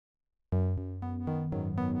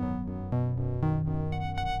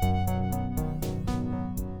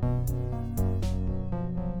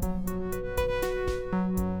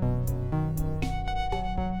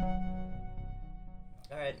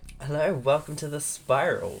Hello, welcome to The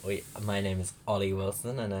Spiral. My name is Ollie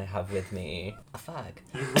Wilson and I have with me a fag.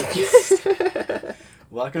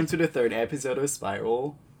 Welcome to the third episode of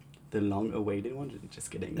Spiral, the long-awaited one. Just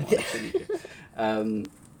kidding. No,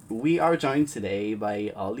 we are joined today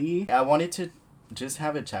by Ollie. I wanted to just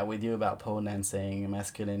have a chat with you about pole dancing,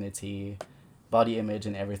 masculinity, body image,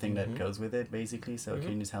 and everything that goes with it, basically. So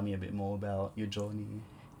can you tell me a bit more about your journey?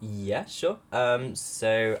 Yeah, sure.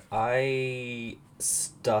 So I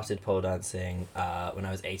started pole dancing when I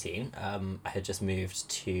was 18. I had just moved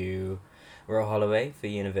to Royal Holloway for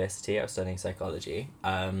university. I was studying psychology.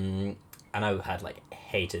 And I had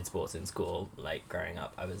hated sports in school. Growing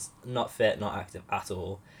up, I was not fit, not active at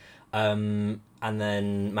all. And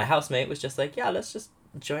then my housemate was just like, yeah, let's just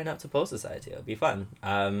join up to pole society. It'll be fun.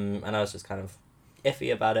 And I was just kind of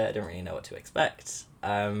iffy about it. I didn't really know what to expect.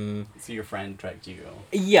 So your friend dragged you?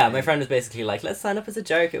 Yeah, my friend was basically like, let's sign up as a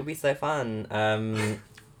joke, it'll be so fun. And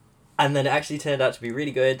then it actually turned out to be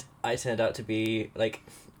really good. I turned out to be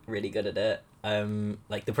really good at it.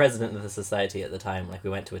 The president of the society at the time, we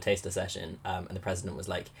went to a taster session, and the president was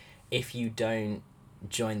like, if you don't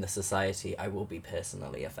join the society, I will be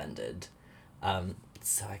personally offended.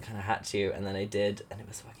 So I kind of had to, and then I did, and it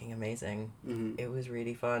was fucking amazing. Mm-hmm. It was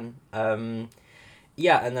really fun.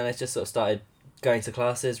 Yeah, and then I just sort of started going to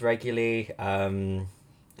classes regularly,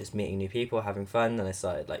 just meeting new people, having fun. Then I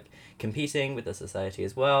started competing with the society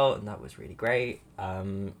as well, and that was really great.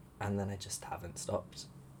 And then I just haven't stopped.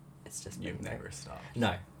 It's just You've never stopped.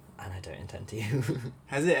 No, and I don't intend to.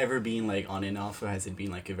 Has it ever been on and off, or has it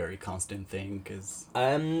been a very constant thing?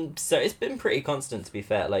 So it's been pretty constant, to be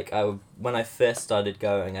fair. When I first started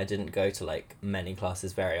going, I didn't go to many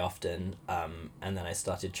classes very often, and then I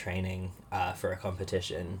started training for a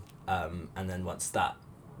competition, and then once that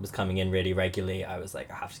was coming in really regularly, I was like,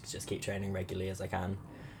 I have to just keep training regularly as I can.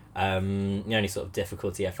 The only sort of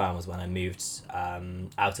difficulty I found was when I moved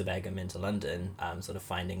out of Egham into London, sort of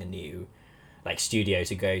finding a new studio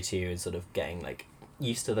to go to and sort of getting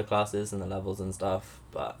used to the classes and the levels and stuff.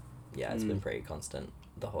 But yeah, it's been pretty constant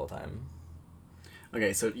the whole time.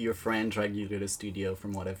 Okay, so your friend dragged you to the studio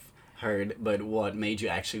from what I've heard, but what made you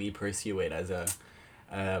actually pursue it as a...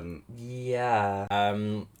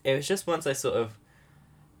 It was just once I sort of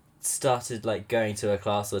started going to a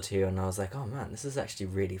class or two, and I was like, oh man, this is actually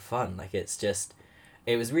really fun.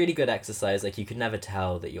 It was really good exercise. You could never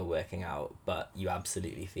tell that you're working out, but you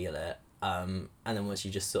absolutely feel it. And then once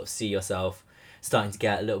you just sort of see yourself starting to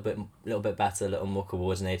get a little bit better, a little more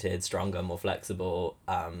coordinated, stronger, more flexible,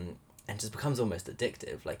 and it just becomes almost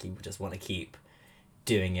addictive. You just want to keep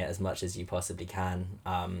doing it as much as you possibly can.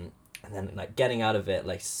 And then getting out of it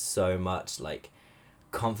so much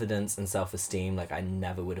confidence and self-esteem I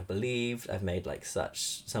never would have believed. I've made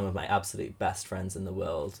some of my absolute best friends in the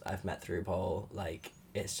world I've met through pole.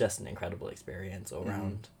 It's just an incredible experience all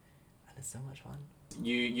round, and it's so much fun.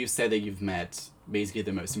 You said that you've met basically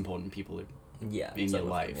the most important people in your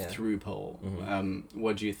life through pole.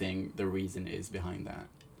 What do you think the reason is behind that?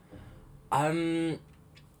 I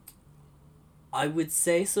would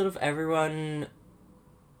say sort of everyone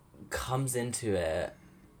comes into it.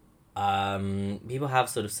 People have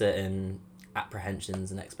sort of certain apprehensions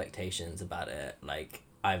and expectations about it.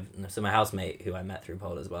 So my housemate, who I met through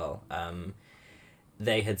pole as well,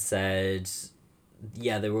 they had said,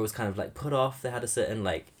 yeah, they were always kind of put off. They had a certain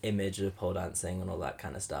image of pole dancing and all that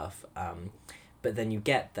kind of stuff. But then you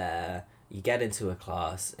get there, you get into a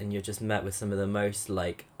class, and you're just met with some of the most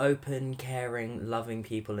open, caring, loving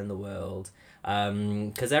people in the world.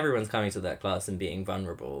 Because everyone's coming to that class and being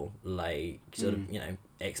vulnerable, sort of,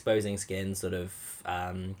 exposing skin, sort of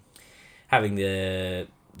having the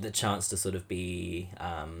chance to sort of be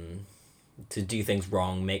to do things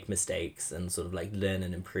wrong, make mistakes, and sort of learn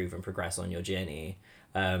and improve and progress on your journey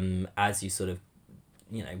as you sort of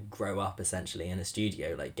grow up essentially in a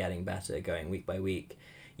studio, getting better, going week by week.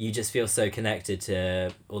 You just feel so connected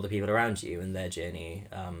to all the people around you and their journey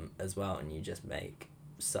as well, and you just make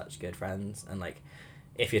such good friends. And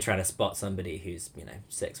if you're trying to spot somebody who's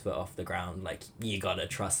 6 foot off the ground, you gotta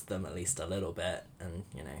trust them at least a little bit.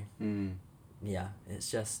 And yeah, it's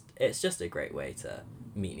just a great way to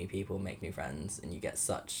meet new people, make new friends, and you get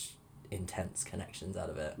such intense connections out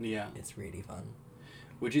of it. Yeah, it's really fun.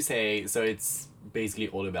 Would you say so? It's basically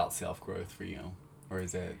all about self-growth for you, or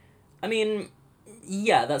is it? I mean,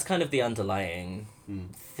 yeah, that's kind of the underlying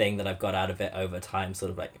thing that I've got out of it over time.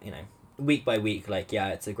 Sort of week by week, yeah,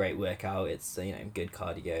 it's a great workout. It's good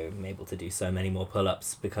cardio. I'm able to do so many more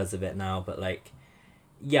pull-ups because of it now. But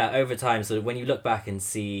yeah, over time, sort of when you look back and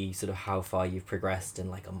see sort of how far you've progressed in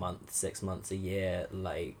a month, 6 months, a year,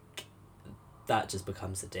 that just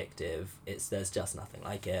becomes addictive. There's just nothing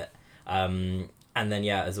like it. And then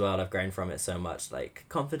as well, I've grown from it so much, like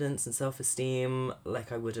confidence and self-esteem,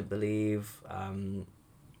 like I wouldn't believe.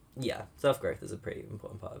 Self-growth is a pretty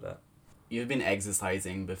important part of it. You've been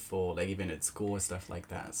exercising before, like even at school or stuff like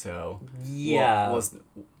that. So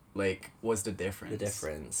what's the difference? The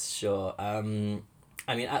difference, sure. I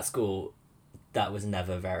mean, at school, that was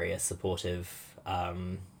never very a supportive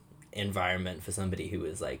environment for somebody who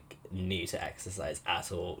was like new to exercise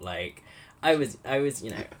at all. Like, I was I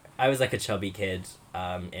was like a chubby kid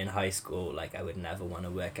in high school. Like, I would never want to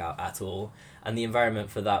work out at all, and the environment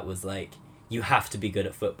for that was like, you have to be good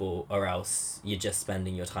at football or else you're just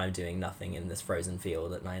spending your time doing nothing in this frozen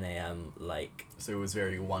field at 9 a.m. Like, so it was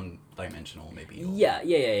very one-dimensional, maybe. Yeah.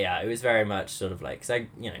 It was very much sort of like, because I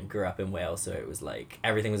grew up in Wales, so it was like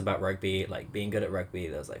everything was about rugby, like being good at rugby.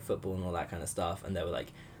 There was like football and all that kind of stuff, and there were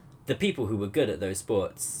like the people who were good at those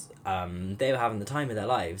sports. They were having the time of their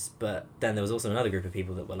lives, but then there was also another group of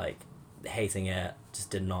people that were like hating it,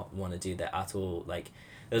 just did not want to do that at all. Like,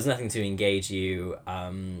 there was nothing to engage you.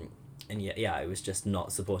 And it was just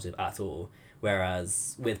not supportive at all.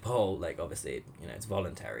 Whereas with pole, like, obviously, it's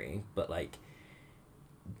voluntary, but like,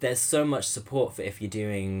 there's so much support for if you're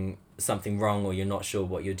doing something wrong or you're not sure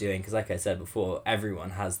what you're doing. Because like I said before, everyone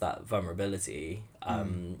has that vulnerability,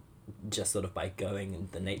 just sort of by going in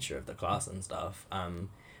the nature of the class and stuff.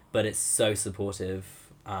 But it's so supportive,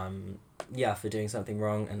 for doing something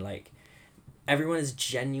wrong, and like, everyone is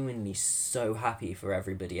genuinely so happy for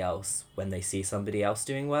everybody else when they see somebody else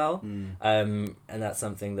doing well. And that's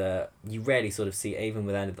something that you rarely sort of see, even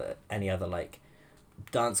with any other like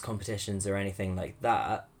dance competitions or anything like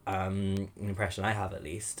that. An impression I have, at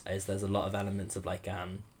least, is there's a lot of elements of like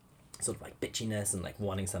sort of like bitchiness and like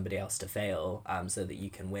wanting somebody else to fail so that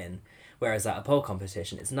you can win. Whereas at a pole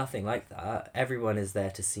competition, it's nothing like that. Everyone is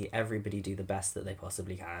there to see everybody do the best that they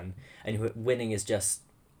possibly can, and winning is just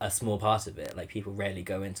a small part of it. Like, people rarely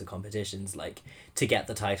go into competitions like to get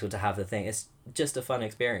the title, to have the thing. It's just a fun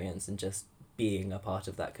experience, and just being a part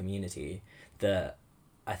of that community that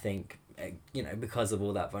I think because of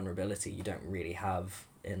all that vulnerability you don't really have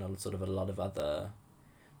in a sort of a lot of other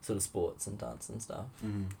sort of sports and dance and stuff.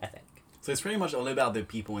 I think so. It's pretty much all about the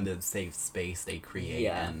people in the safe space they create,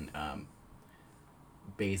 and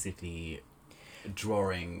basically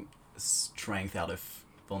drawing strength out of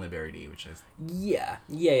vulnerability, which is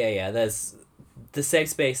there's the safe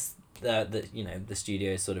space that the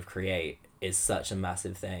studios sort of create is such a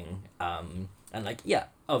massive thing, and like,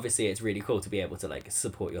 obviously it's really cool to be able to like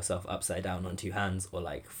support yourself upside down on two hands, or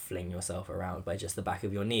like fling yourself around by just the back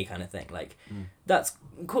of your knee kind of thing. Like, that's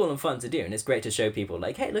cool and fun to do, and it's great to show people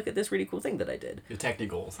like, hey, look at this really cool thing that I did. The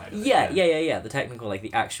technical side of it. The technical, like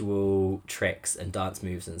the actual tricks and dance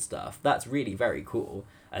moves and stuff, that's really very cool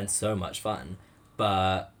and so much fun.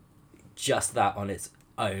 But just that on its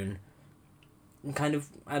own, kind of,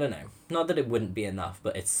 I don't know, not that it wouldn't be enough,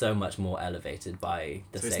 but it's so much more elevated by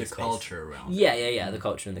the safe space. So it's the culture around it. The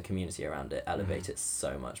culture and the community around it elevate it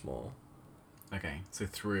so much more. Okay, so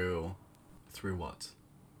through what?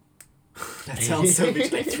 That sounds so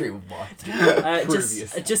much like through what?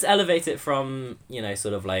 Just elevate it from,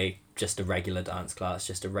 sort of like just a regular dance class,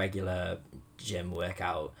 just a regular gym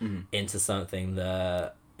workout, into something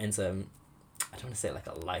I don't want to say like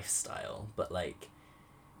a lifestyle, but like,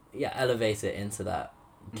 elevate it into that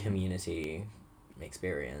community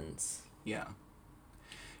experience. Yeah.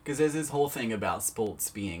 Because there's this whole thing about sports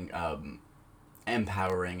being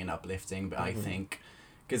empowering and uplifting, but I think,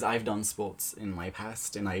 because I've done sports in my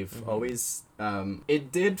past, and I've always,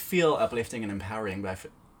 it did feel uplifting and empowering, but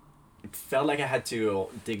it felt like I had to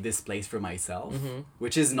dig this place for myself,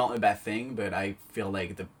 which is not a bad thing, but I feel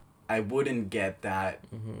like I wouldn't get that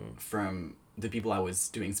from the people I was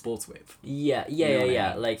doing sports with.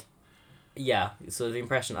 Like, so the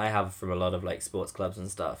impression I have from a lot of like sports clubs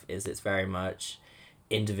and stuff is it's very much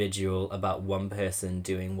individual, about one person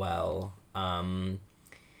doing well,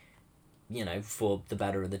 for the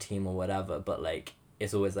better of the team or whatever, but like,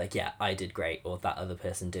 it's always like, I did great, or that other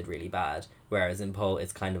person did really bad. Whereas in pole,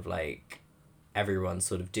 it's kind of like everyone's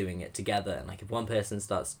sort of doing it together, and like, if one person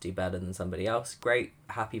starts to do better than somebody else, great,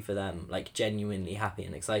 happy for them, like genuinely happy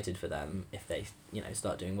and excited for them if they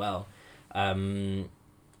start doing well. There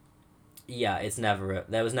was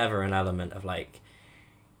never an element of like,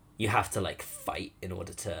 you have to like fight in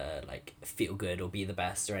order to like feel good or be the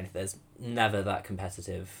best or anything. There's never that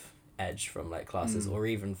competitive edge from like classes or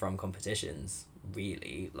even from competitions,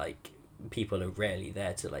 really. Like, people are rarely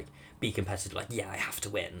there to like be competitive, like, I have to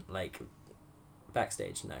win. Like,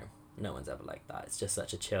 backstage, no, no one's ever like that. It's just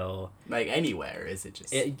such a chill. Like anywhere, is it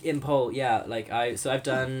just? In pole, yeah. Like I've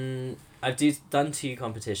done 2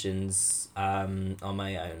 competitions on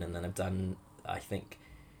my own, and then I've done, I think,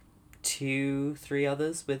 2-3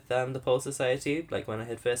 others with the Pole Society, like when I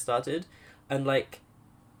had first started, and like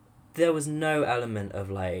there was no element of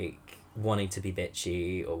like wanting to be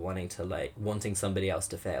bitchy or wanting somebody else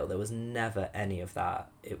to fail. There was never any of that.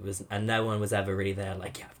 And no one was ever really there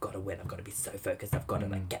like, yeah, I've got to win, I've got to be so focused, I've got to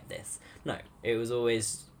like get this. No, it was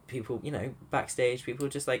always people, backstage, people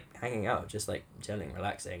just like hanging out, just like chilling,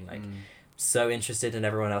 relaxing, like so interested in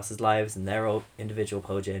everyone else's lives and their own individual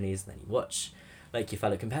pole journeys. And then you watch like your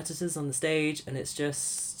fellow competitors on the stage, and it's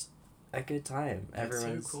just a good time.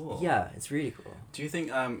 Everyone's so cool. Yeah, it's really cool. Do you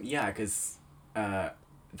think because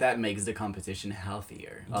that makes the competition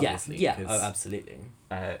healthier, obviously? Yeah, oh, absolutely.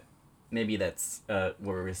 Maybe that's what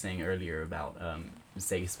we were saying earlier about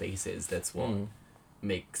safe spaces. That's what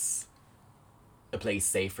makes a place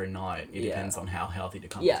safe or not. It depends on how healthy the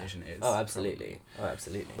competition is. Oh, absolutely.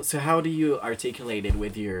 So how do you articulate it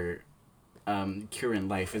with your current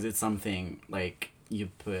life? Is it something like you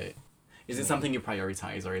put... Is it something you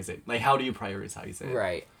prioritize, or is it... Like, how do you prioritize it?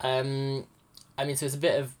 Right. I mean, so it's a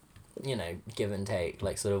bit of, give and take.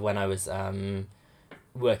 Like, sort of when I was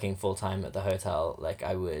working full-time at the hotel, like,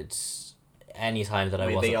 I would... Any time that I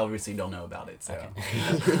wasn't... They obviously don't know about it, so...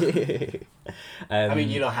 Okay. I mean,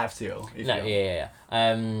 you don't have to.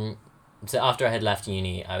 So after I had left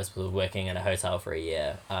uni, I was sort of working in a hotel for a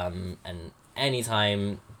year. And any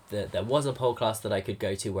time that there was a pole class that I could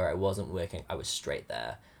go to where I wasn't working, I was straight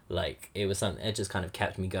there. Like, it was something... It just kind of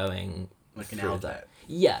kept me going. Like an outlet.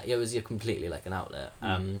 Yeah, it was completely like an outlet.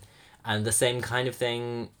 And the same kind of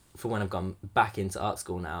thing for when I've gone back into art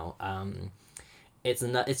school now. It's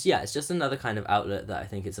just another kind of outlet that I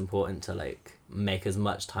think it's important to like make as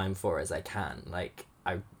much time for as I can. Like,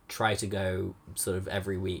 I try to go sort of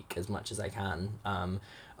every week as much as I can.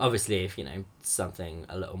 Obviously, if something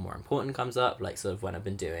a little more important comes up, like sort of when I've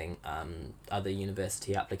been doing other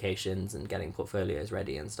university applications and getting portfolios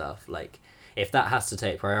ready and stuff, like if that has to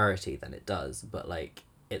take priority, then it does. But like,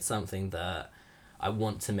 it's something that I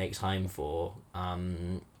want to make time for.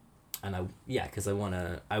 And because I want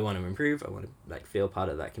to improve. I want to like feel part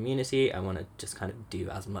of that community. I want to just kind of do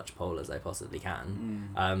as much pole as I possibly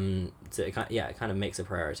can. So it kind of makes a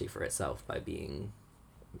priority for itself by being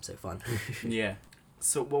so fun. Yeah.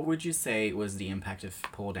 So what would you say was the impact of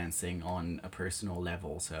pole dancing on a personal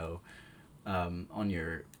level? So, on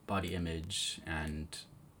your body image and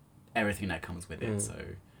everything that comes with it. So,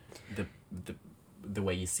 the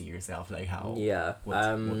way you see yourself, like how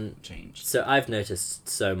what changed? So I've noticed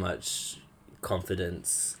so much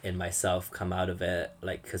confidence in myself come out of it,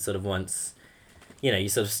 like, because sort of once you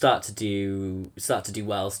sort of start to do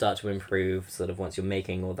well, start to improve, sort of once you're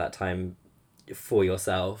making all that time for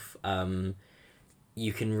yourself,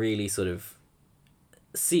 you can really sort of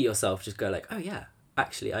see yourself just go like, oh yeah,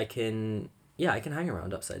 actually I can hang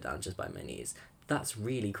around upside down just by my knees. That's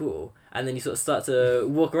really cool. And then you sort of start to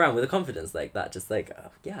walk around with a confidence like that, just like,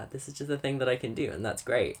 oh, yeah, this is just a thing that I can do, and that's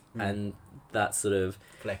great. And that's sort of...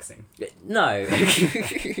 Flexing. No.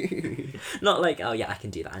 Not like, oh, yeah, I can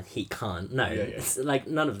do that, and he can't. No, It's like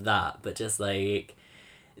none of that, but just like,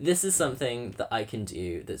 this is something that I can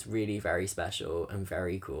do that's really very special and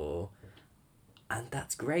very cool, and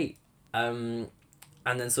that's great. And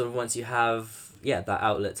then sort of once you have... that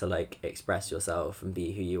outlet to like express yourself and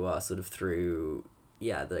be who you are sort of through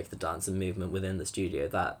the dance and movement within the studio,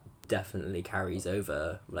 that definitely carries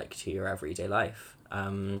over like to your everyday life.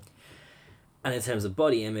 And in terms of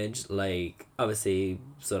body image, like obviously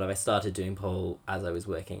sort of I started doing pole as I was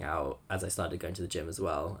working out, as I started going to the gym as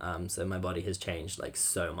well. So my body has changed like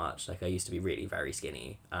so much. Like I used to be really very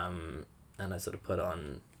skinny, and I sort of put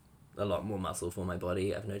on a lot more muscle for my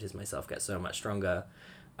body. I've noticed myself get so much stronger.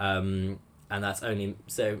 And that's only,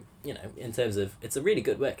 so, in terms of, it's a really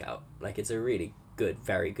good workout. Like, it's a really good,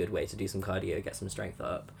 very good way to do some cardio, get some strength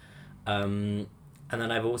up. And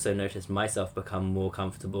then I've also noticed myself become more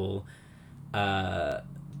comfortable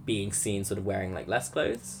being seen sort of wearing, like, less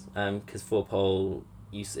clothes. Because for pole,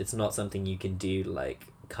 it's not something you can do, like,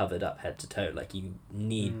 covered up head to toe. Like, you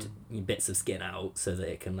need bits of skin out so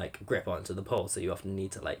that it can, like, grip onto the pole. So you often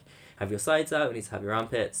need to, like, have your sides out, you need to have your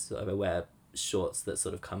armpits. So I wear shorts that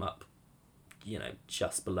sort of come up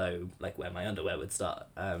just below like where my underwear would start,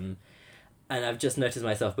 and I've just noticed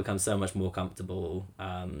myself become so much more comfortable,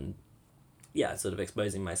 sort of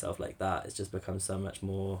exposing myself like that. It's just become so much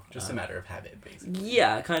more just a matter of habit, basically.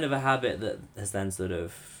 Kind of a habit that has then sort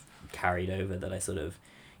of carried over, that I sort of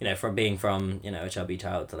you know, from being from, you know, a chubby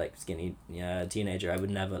child to like skinny teenager, I would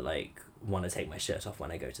never like want to take my shirt off when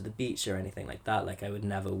I go to the beach or anything like that. Like I would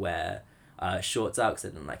never wear shorts out because I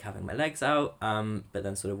didn't like having my legs out. But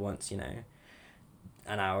then sort of once, you know,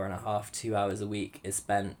 an hour and a half, 2 hours a week is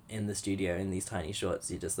spent in the studio in these tiny shorts,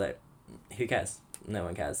 you just like, who cares? No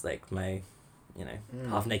one cares. Like my, you know,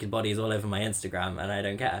 half naked body is all over my Instagram and I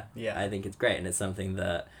don't care. Yeah. I think it's great, and it's something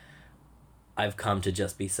that I've come to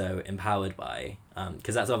just be so empowered by,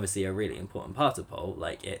 because that's obviously a really important part of pole.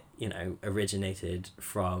 Like it, you know, originated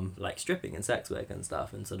from like stripping and sex work and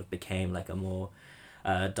stuff, and sort of became like a more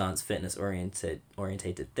dance fitness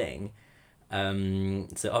orientated thing.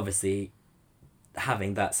 So obviously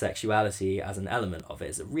having that sexuality as an element of it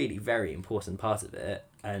is a really very important part of it,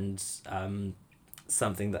 and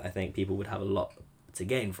something that I think people would have a lot to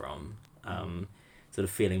gain from. Sort of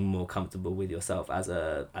feeling more comfortable with yourself as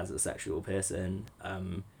a sexual person.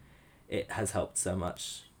 It has helped so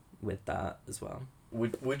much with that as well.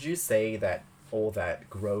 Would you say that all that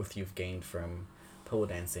growth you've gained from pole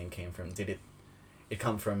dancing came from, did it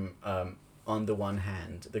come from, on the one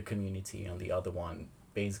hand, the community, on the other one,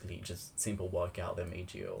 basically just simple workout that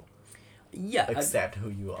made you accept who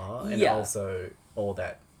you are, and also all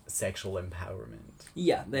that sexual empowerment?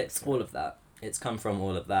 Yeah, it's all of that. It's come from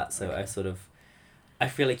all of that. So okay. I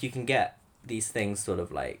feel like you can get these things sort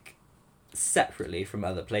of like separately from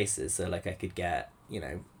other places. So like I could get, you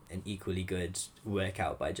know, an equally good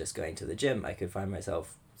workout by just going to the gym. I could find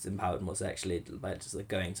myself empowered more sexually by just like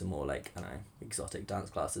going to more like, I don't know, exotic dance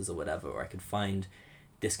classes or whatever, or I could find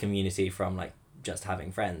this community from like just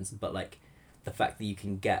having friends. But like the fact that you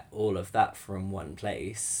can get all of that from one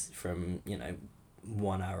place, from, you know,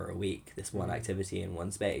 1 hour a week, this one activity in one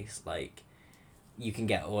space, like you can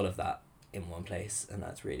get all of that in one place, and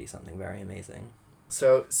that's really something very amazing.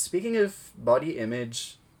 So speaking of body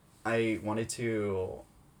image, I wanted to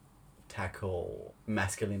tackle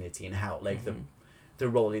masculinity and how like the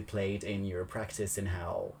role it played in your practice and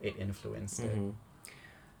how it influenced it.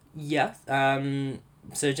 Yeah.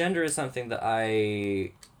 So gender is something that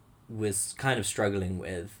I was kind of struggling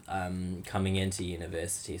with coming into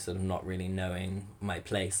university, sort of not really knowing my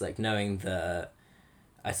place, like knowing that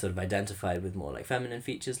I sort of identified with more like feminine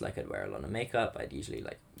features, like I'd wear a lot of makeup, I'd usually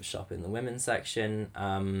like shop in the women's section.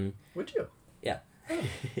 Would you? Yeah.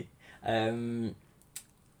 And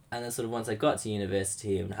then sort of once I got to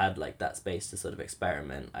university and had like that space to sort of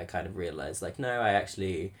experiment, I kind of realised like, no, I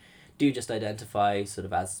actually do just identify sort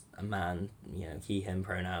of as a man, you know, he, him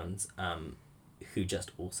pronouns, who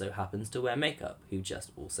just also happens to wear makeup, who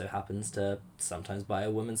just also happens to sometimes buy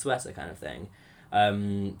a woman's sweater kind of thing.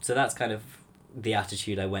 So that's kind of the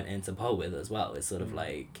attitude I went into pole with as well. It's sort of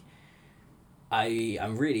like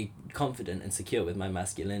I'm really confident and secure with my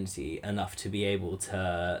masculinity enough to be able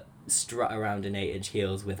to strut around in 8-inch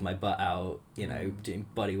heels with my butt out, you know, doing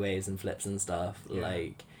body waves and flips and stuff.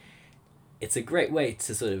 Like it's a great way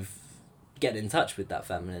to sort of get in touch with that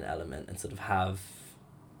feminine element and sort of have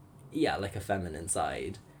like a feminine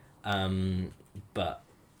side, but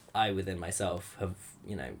I within myself have,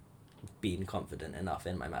 you know, been confident enough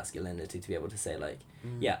in my masculinity to be able to say like,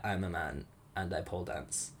 yeah, I'm a man and I pole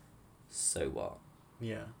dance, so what?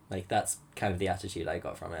 Yeah. Like that's kind of the attitude I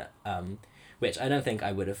got from it, which I don't think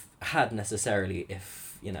I would have had necessarily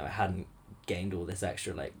if, you know, I hadn't gained all this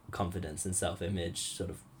extra like confidence and self-image sort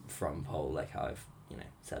of from pole, like how I've, you know,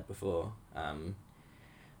 said before.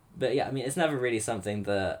 But yeah, I mean, it's never really something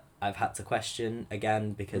that I've had to question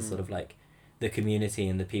again, because sort of like the community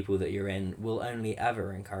and the people that you're in will only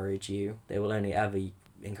ever encourage you. They will only ever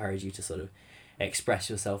encourage you to sort of express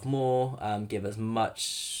yourself more, give as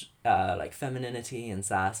much like femininity and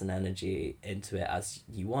sass and energy into it as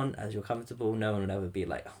you want, as you're comfortable. No one would ever be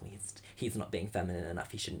like, oh, he's not being feminine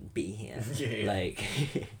enough, he shouldn't be here. Yeah. Like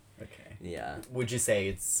okay. Yeah. Would you say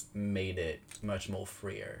it's made it much more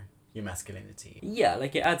freer, your masculinity? Yeah,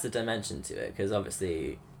 like it adds a dimension to it, because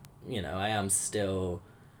obviously, you know, I am still,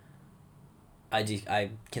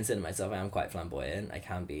 I consider myself, I am quite flamboyant, I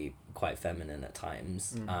can be quite feminine at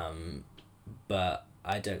times, but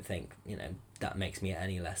I don't think, you know, that makes me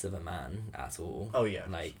any less of a man at all. Oh yeah.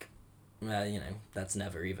 Like, well, you know, that's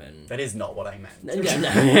never even... That is not what I meant. No.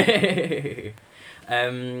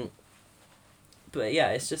 But yeah,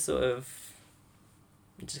 it's just sort of,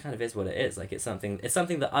 it just kind of is what it is. Like it's something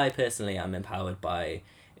that I personally am empowered by.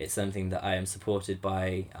 It's something that I am supported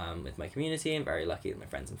by with my community. I'm very lucky that my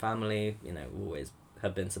friends and family, you know, always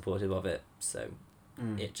have been supportive of it. So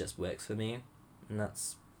it just works for me, and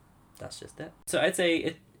that's just it. So I'd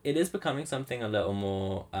say it is becoming something a little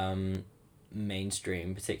more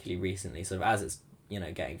mainstream, particularly recently, sort of as it's you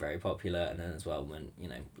know, getting very popular, and then as well when, you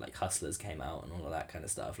know, like Hustlers came out and all of that kind of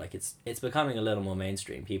stuff, like it's becoming a little more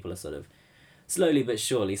mainstream. People are sort of slowly but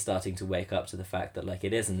surely starting to wake up to the fact that like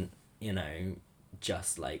it isn't, you know,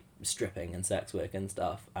 just like stripping and sex work and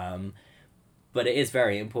stuff. But it is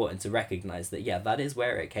very important to recognize that, yeah, that is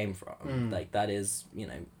where it came from. Like that is, you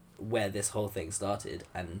know, where this whole thing started.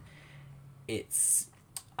 And it's,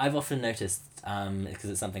 I've often noticed, because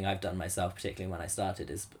it's something I've done myself, particularly when I started,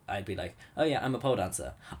 is I'd be like, oh yeah, I'm a pole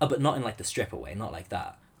dancer. Oh, but not in like the stripper way, not like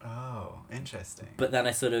that. Oh, interesting. But then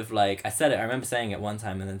I sort of like, I said it, I remember saying it one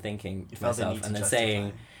time and then thinking to myself, and then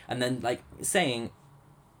saying, and then like saying,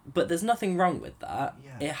 but there's nothing wrong with that.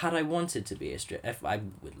 Yeah. Had I wanted to be a stripper, if I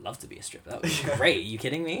would love to be a stripper, that would be great. Are you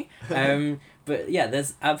kidding me? But yeah,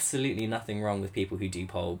 there's absolutely nothing wrong with people who do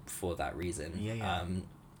pole for that reason. Yeah.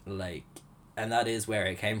 Like, and that is where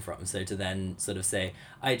it came from. So to then sort of say,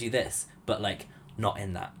 I do this, but like not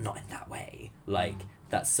in that way, like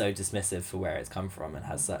that's so dismissive for where it's come from, and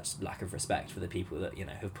has such lack of respect for the people that, you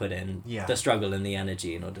know, have put in the struggle and the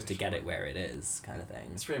energy in order to get it where it is, kind of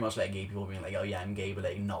thing. It's pretty much like gay people being like, oh yeah, I'm gay, but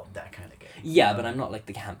like not that kind of gay. Yeah, but I'm not like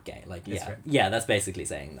the camp gay. Like, yeah, that's basically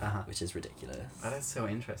saying that, which is ridiculous. Oh, that's so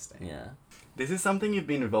interesting. Yeah. This is something you've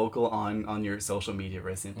been vocal on your social media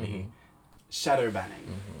recently. Shadow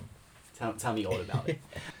banning. Tell me all about it.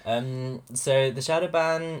 So the shadow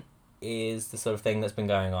ban is the sort of thing that's been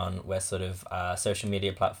going on where sort of social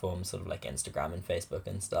media platforms, sort of like Instagram and Facebook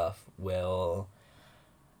and stuff, will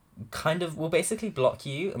basically block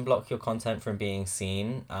you and block your content from being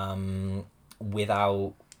seen,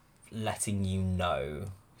 without letting you know.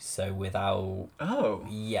 So without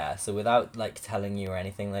like telling you or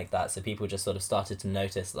anything like that. So people just sort of started to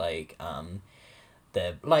notice like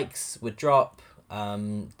the likes would drop,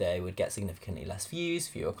 they would get significantly less views,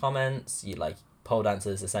 fewer comments. You like pole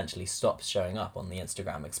dancers essentially stop showing up on the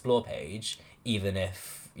Instagram explore page, even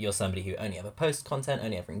if you're somebody who only ever posts content,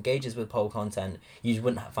 only ever engages with pole content. You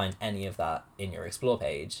wouldn't find any of that in your explore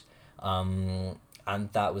page.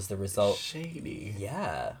 And that was the result. Shady.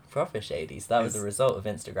 Yeah, proper shady. So that was the result of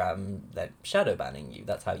Instagram then shadow banning you.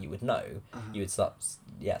 That's how you would know. You would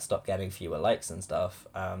stop getting fewer likes and stuff.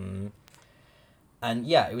 And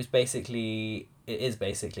yeah, it is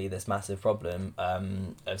basically this massive problem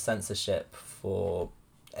of censorship for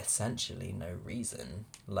essentially no reason.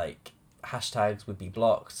 Like hashtags would be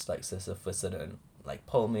blocked, like so for certain like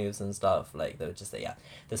pole moves and stuff. Like they would just say, yeah,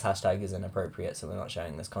 this hashtag is inappropriate, so we're not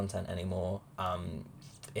showing this content anymore.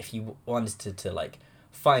 If you wanted to like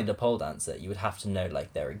find a pole dancer, you would have to know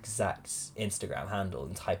like their exact Instagram handle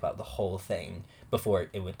and type out the whole thing before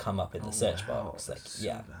it would come up in the search box. Like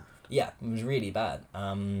yeah, it was really bad.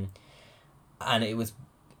 And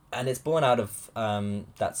it's born out of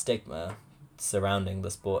that stigma surrounding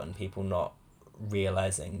the sport and people not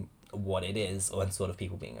realizing what it is, or sort of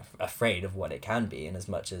people being afraid of what it can be, and as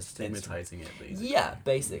much as stigmatizing it, basically. Yeah,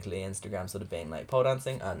 basically Instagram sort of being like, pole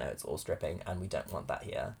dancing, oh no, it's all stripping and we don't want that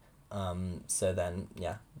here. So then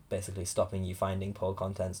basically stopping you finding pole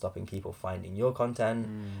content, stopping people finding your content.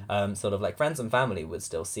 Sort of like friends and family would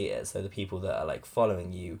still see it, so the people that are like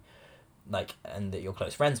following you like and that you're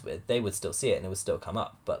close friends with, they would still see it and it would still come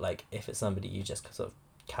up. But like if it's somebody you just sort of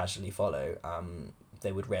casually follow,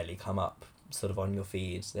 they would rarely come up sort of on your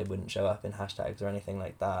feed. They wouldn't show up in hashtags or anything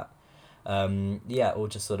like that. All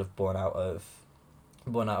just sort of born out of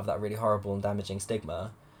that really horrible and damaging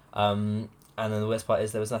stigma. And then the worst part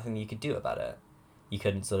is there was nothing you could do about it. You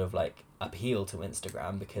couldn't sort of like appeal to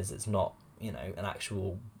Instagram because it's not, you know, an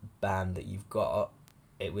actual ban that you've got.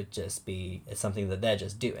 It would just be, it's something that they're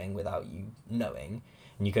just doing without you knowing,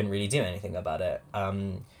 and you couldn't really do anything about it.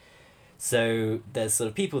 So there's sort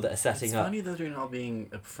of people that are setting up... It's funny that they're not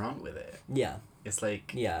being upfront with it. Yeah. It's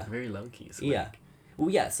like very low-key. So yeah.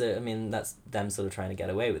 Well, yeah, so I mean, that's them sort of trying to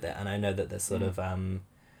get away with it, and I know that there's sort of...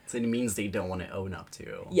 So it means they don't want to own up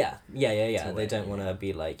to... Yeah. They don't want to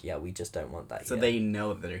be like, yeah, we just don't want that So they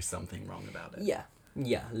know that there's something wrong about it.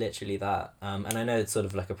 Yeah, literally that. And I know it's sort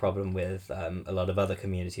of like a problem with a lot of other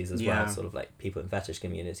communities as well, sort of like people in fetish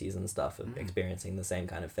communities and stuff of experiencing the same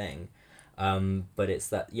kind of thing. But it's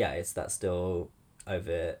that still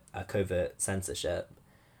over a covert censorship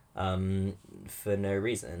for no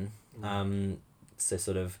reason. So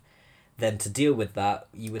sort of then to deal with that,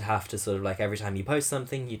 you would have to sort of like every time you post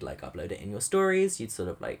something, you'd like upload it in your stories, you'd sort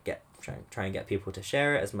of like try and get people to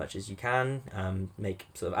share it as much as you can, make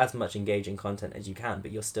sort of as much engaging content as you can,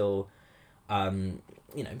 but you're still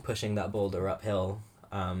pushing that boulder uphill,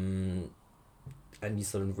 and you're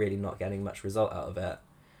sort of really not getting much result out of it.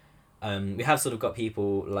 we have sort of got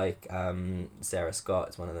people like Sarah Scott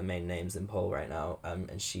is one of the main names in pole right now,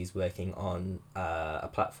 and she's working on a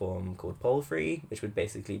platform called Pole Free, which would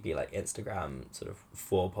basically be like Instagram sort of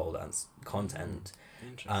for pole dance content,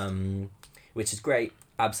 which is great,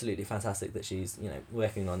 absolutely fantastic that she's, you know,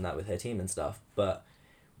 working on that with her team and stuff. But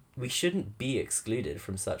we shouldn't be excluded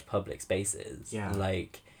from such public spaces. Yeah.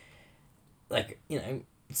 Like you know,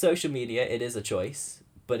 social media, it is a choice,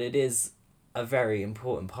 but it is a very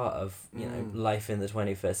important part of, you know, life in the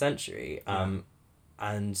 21st century.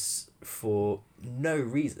 And for no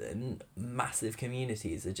reason, massive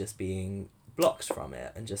communities are just being blocked from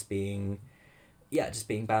it and just being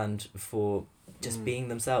banned for just being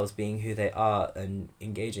themselves, being who they are, and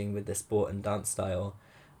engaging with the sport and dance style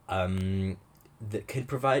that could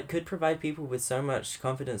provide people with so much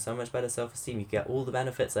confidence, so much better self-esteem. You get all the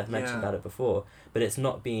benefits I've mentioned about it before, but it's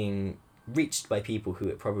not being reached by people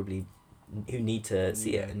who need to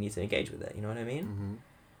see it and need to engage with it, you know what I mean?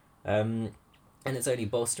 And it's only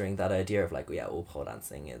bolstering that idea of like, all pole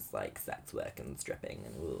dancing is like sex work and stripping,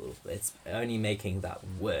 and it's only making that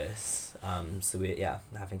worse. So we're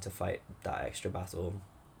having to fight that extra battle,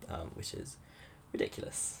 which is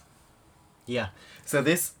ridiculous. Yeah, so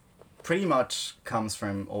this pretty much comes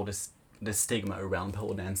from all the stigma around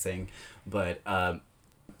pole dancing, but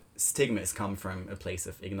stigmas come from a place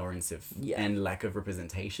of ignorance and lack of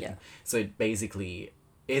representation. Yeah. So it basically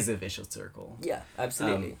is a vicious circle. Yeah,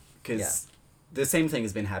 absolutely. Because the same thing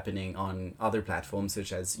has been happening on other platforms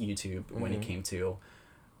such as YouTube when it came to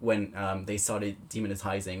when they started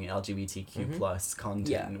demonetizing LGBTQ plus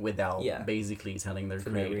content without basically telling their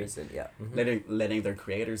creators, letting their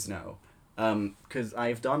creators know. Because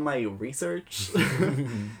I've done my research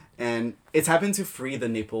and it's happened to Free the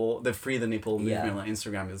Nipple movement on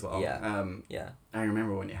Instagram as well. I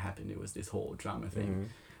remember when it happened, it was this whole drama thing.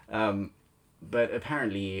 But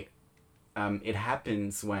apparently it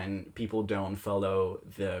happens when people don't follow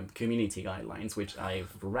the community guidelines, which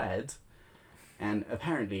I've read. And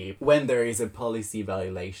apparently when there is a policy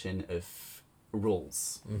violation of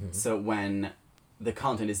rules, so when the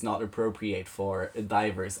content is not appropriate for a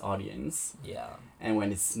diverse audience, and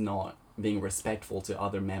when it's not being respectful to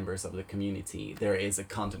other members of the community, there is a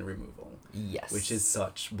content removal. Yes. Which is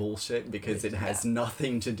such bullshit because it has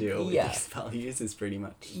nothing to do with these values. It's pretty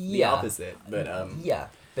much the opposite. But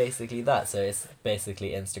basically that. So it's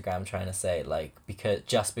basically Instagram trying to say like,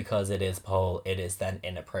 because it is pole, it is then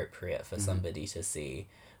inappropriate for somebody to see,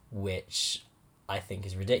 which I think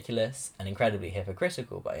is ridiculous and incredibly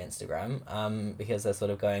hypocritical by Instagram, because they're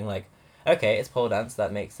sort of going like, okay, it's pole dance,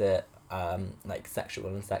 that makes it like sexual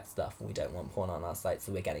and sex stuff, and we don't want porn on our site,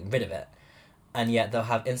 so we're getting rid of it. And yet they'll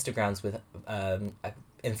have Instagrams with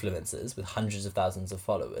influencers with hundreds of thousands of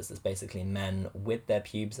followers. It's basically men with their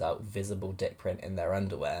pubes out, visible dick print in their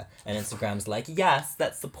underwear, and Instagram's like, yes,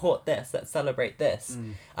 let's support this, let's celebrate this.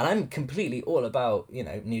 And I'm completely all about, you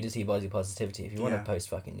know, nudity, body positivity. If you want to post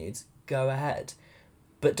fucking nudes, go ahead,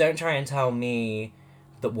 but don't try and tell me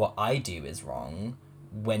that what I do is wrong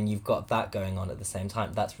when you've got that going on at the same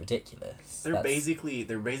time. That's ridiculous. They're basically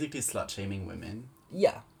slut shaming women.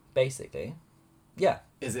 Yeah, basically. Yeah.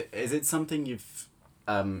 Is it something you've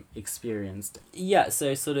experienced? Yeah,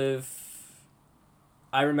 so sort of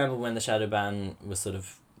I remember when the shadow ban was sort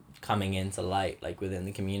of coming into light, like within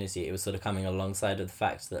the community, it was sort of coming alongside of the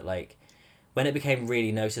fact that like when it became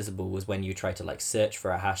really noticeable was when you try to like search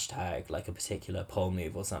for a hashtag, like a particular pole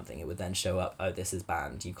move or something, it would then show up, oh, this is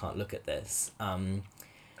banned, you can't look at this.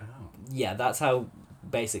 Yeah, that's how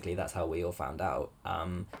we all found out.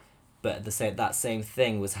 But that same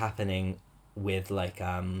thing was happening with like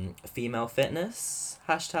female fitness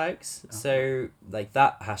hashtags. So like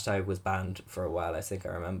that hashtag was banned for a while, I think I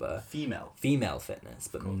remember. Female fitness,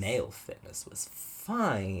 but male fitness was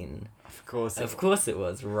fine. Of course it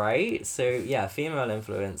was, right? So yeah, female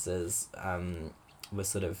influencers were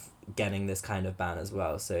sort of getting this kind of ban as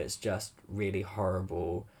well. So it's just really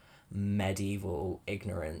horrible medieval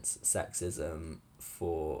ignorance, sexism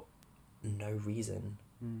for no reason.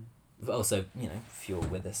 But also, you know, fueled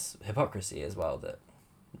with this hypocrisy as well that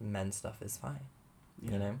men's stuff is fine.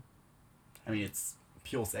 You know? I mean, it's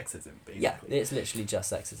pure sexism, basically. Yeah, it's literally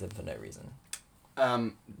just sexism for no reason.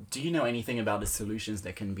 Do you know anything about the solutions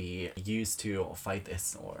that can be used to fight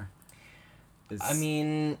this, or?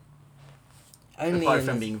 Apart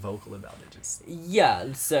from being vocal about it, just...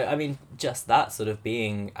 Yeah, so, I mean, just that, sort of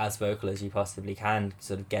being as vocal as you possibly can,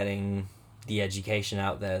 sort of getting the education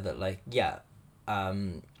out there that, like,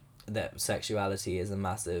 that sexuality is a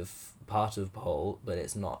massive part of pole, but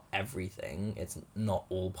it's not everything. It's not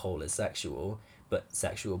all pole is sexual, but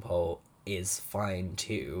sexual pole is fine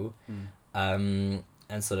too. And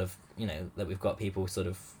sort of, you know, that we've got people sort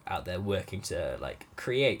of out there working to like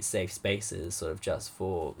create safe spaces sort of just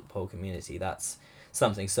for the pole community. That's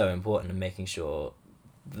something so important, and making sure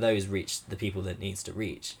those reach the people that needs to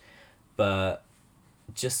reach. But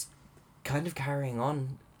just kind of carrying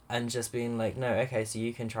on and just being like, no, okay, so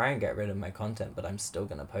you can try and get rid of my content, but I'm still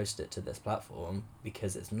going to post it to this platform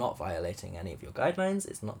because it's not violating any of your guidelines,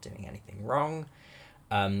 it's not doing anything wrong.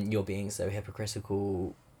 You're being so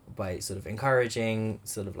hypocritical by sort of encouraging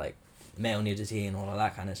sort of like male nudity and all of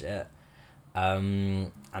that kind of shit,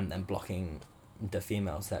 and then blocking the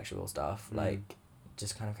female sexual stuff. Like,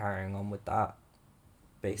 just kind of carrying on with that,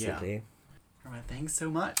 basically. All right, thanks so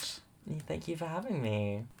much. Thank you for having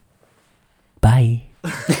me. Bye.